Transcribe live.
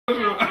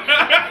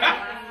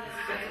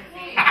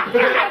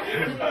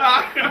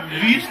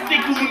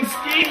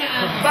Вистигунский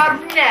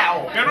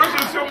Барнау. Короче,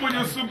 все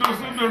будет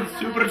супер-супер.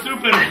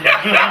 Супер-супер.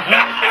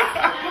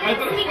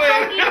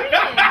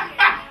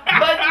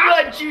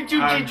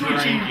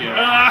 Чучи-чучи.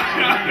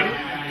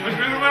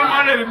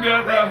 Нормально,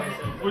 ребята.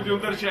 Будем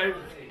торчать.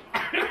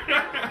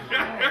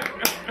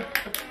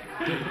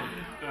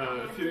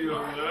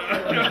 Серьезно.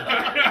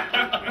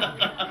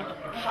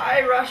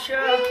 Hi,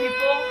 Russia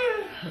people.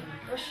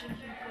 Russian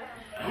people.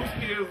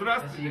 Русские,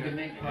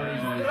 здравствуйте.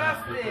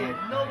 Здравствуйте.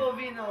 Много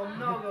вино,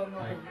 много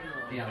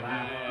вино.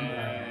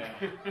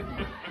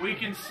 We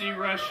can see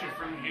Russia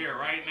from here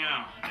right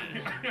now.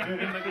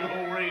 In the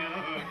glory.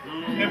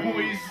 And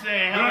we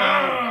say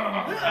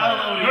hello. Hello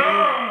to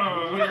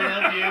you. We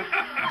love you.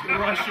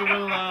 Russia we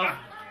love.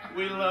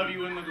 We love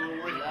you in the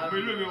glory. Мы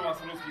любим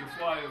вас, русские,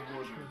 слава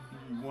Божию.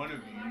 One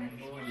of you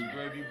is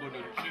drive you but a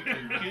cheek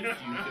and kiss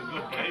you to go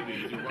baby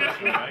to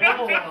Russia, right?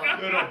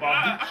 Little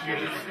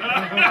babushkas.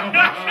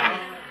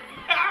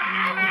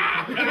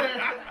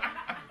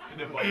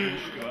 The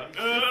babushka.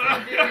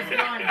 It's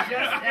gone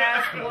just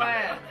as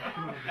planned.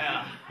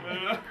 Yeah.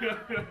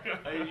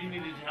 You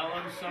need to tell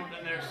him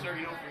something there, sir.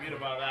 You don't forget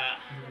about that.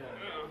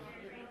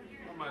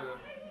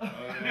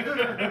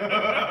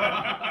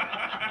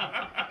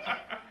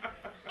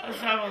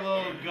 Let's have a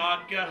little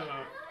vodka.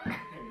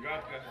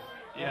 Гадко.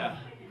 Yeah.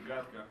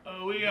 Гадко.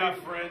 We got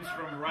friends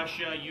from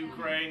Russia,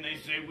 Ukraine. They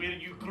say we're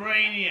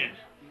Ukrainian.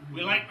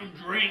 We like to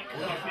drink.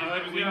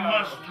 We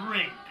must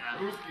drink.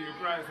 Русские,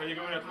 украинцы, они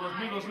говорят, вот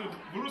мы должны,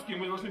 русские,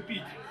 мы должны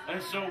пить.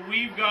 And so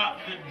we've got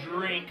the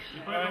drink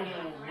И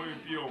поэтому мы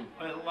пьем.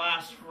 that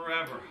lasts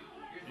forever.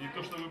 И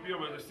то, что мы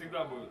пьем, это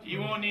всегда будет.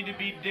 You won't need to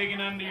be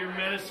digging under your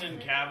medicine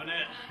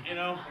cabinet, you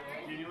know,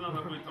 И не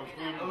надо быть там,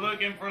 что...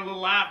 looking for a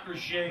little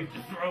aftershave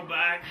to throw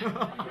back.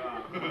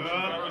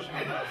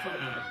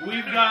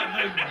 We've got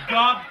the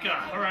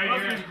vodka right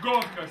here.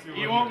 Годка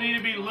сегодня. You won't need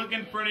to be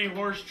looking for any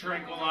horse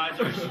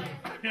tranquilizers.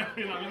 Нам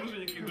не нужны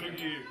никакие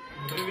другие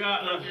We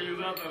got the,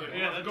 транквилизаторы.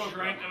 yeah, the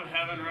drink of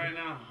heaven right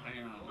now.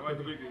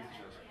 Давайте выпьем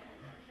сейчас.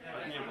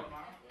 От неба.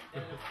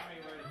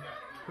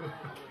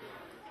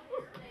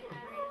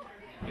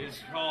 It's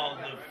called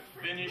the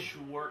finished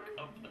work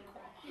of the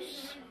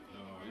cross.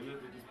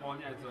 Это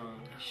исполняется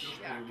все,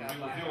 что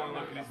сделано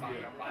на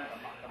кресте.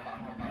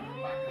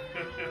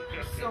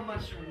 So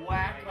much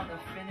whack on the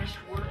finished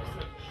works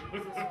of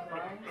Jesus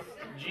Christ.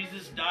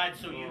 Jesus died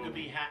so you could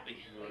be happy.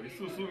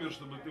 Иисус умер,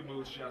 чтобы ты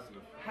был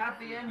счастлив.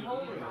 Happy and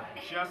holy.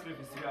 Счастлив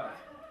и свят.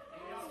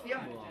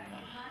 Yeah.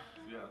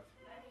 Свят.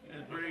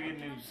 It's pretty good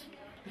news.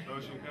 Это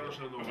очень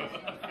хорошая новость.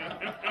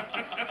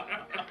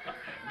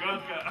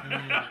 Гадко.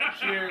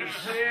 Cheers.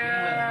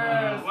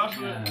 Cheers.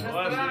 Ваше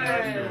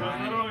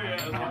здоровье.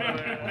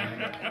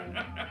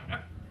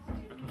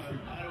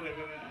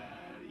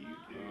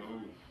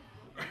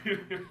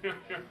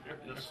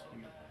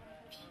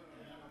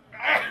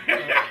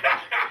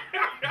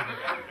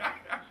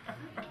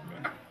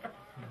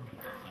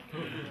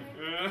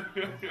 Amen.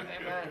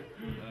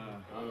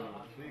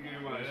 Thank you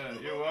very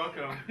much. You're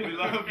welcome. We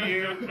love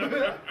you.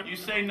 You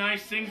say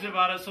nice things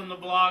about us on the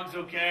blogs,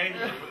 okay?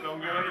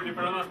 Потом говорите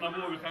про нас на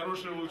блоге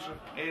хорошее лучше.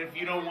 And if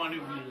you don't want to,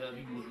 we love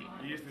you.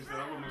 Если все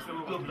равно, мы все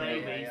равно Good вас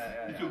любим.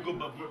 babies. Good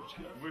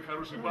бабушки. Вы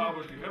хорошие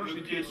бабушки,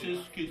 хорошие дети. Kisses,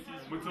 kisses.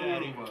 Мы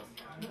целуем вас.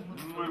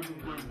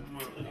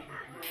 Муа-муа-муа.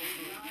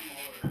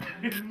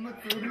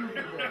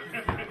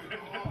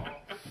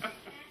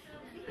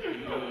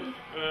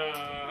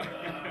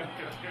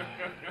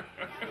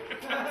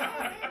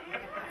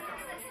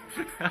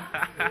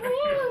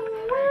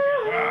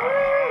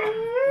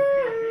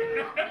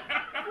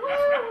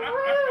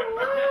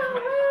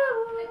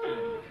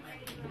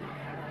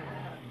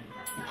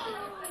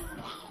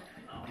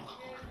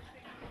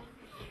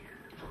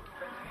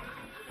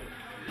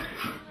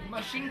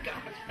 Машинка.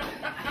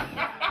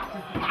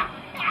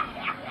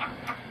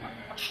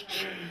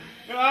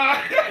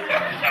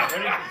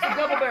 Ready? It's a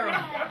double barrel.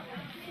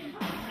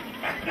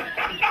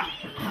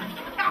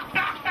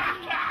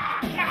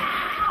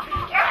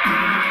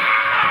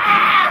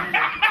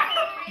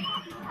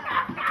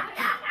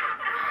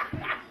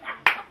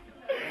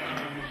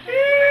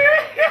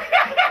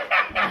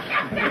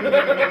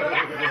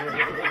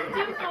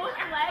 Do both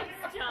legs,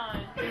 John.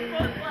 Do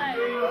both legs.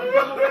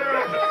 Double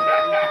barrel.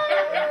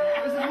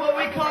 This is what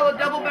we call a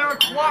double barrel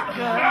clock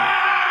gun.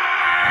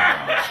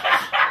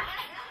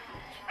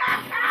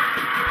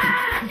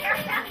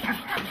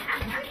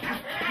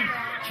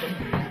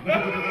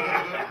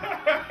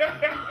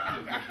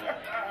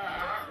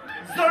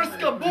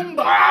 Zarska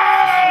Boomba!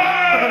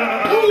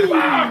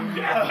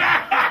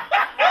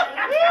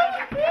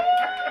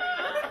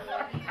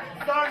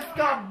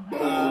 Zarska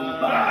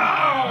Boomba!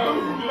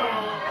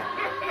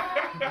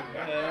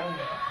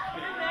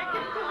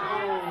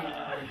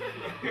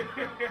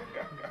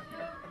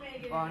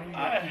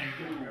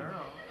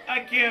 I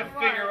can't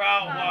figure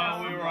out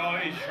why we were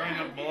always trying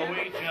to blow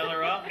each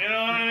other up. You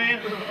know what I mean?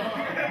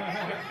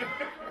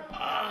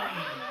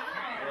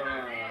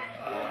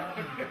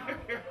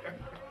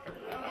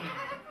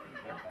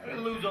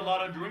 gonna lose a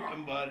lot of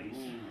drinking buddies.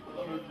 A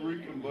lot of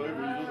drinking babies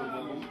with a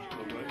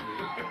babushka, baby.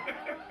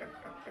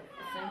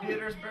 St.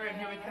 Petersburg,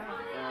 here we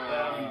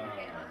come.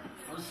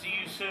 We'll see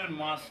you soon,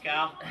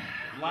 Moscow,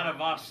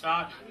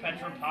 Vladivostok,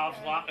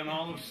 Petropavlovsk, and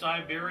all of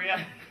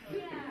Siberia.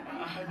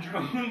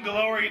 Drunken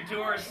Glory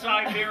tour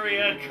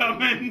Siberia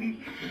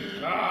coming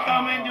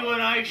to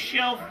an ice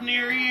shelf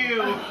near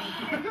you.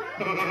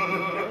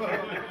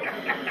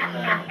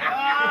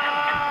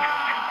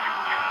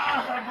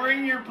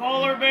 Bring your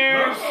polar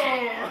bears.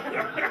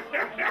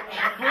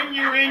 Bring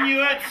your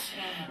Inuits.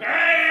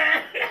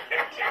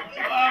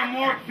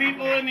 More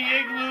people in the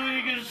igloo.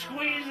 You can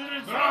squeeze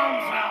into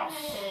Tom's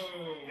house.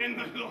 In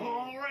the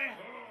glory.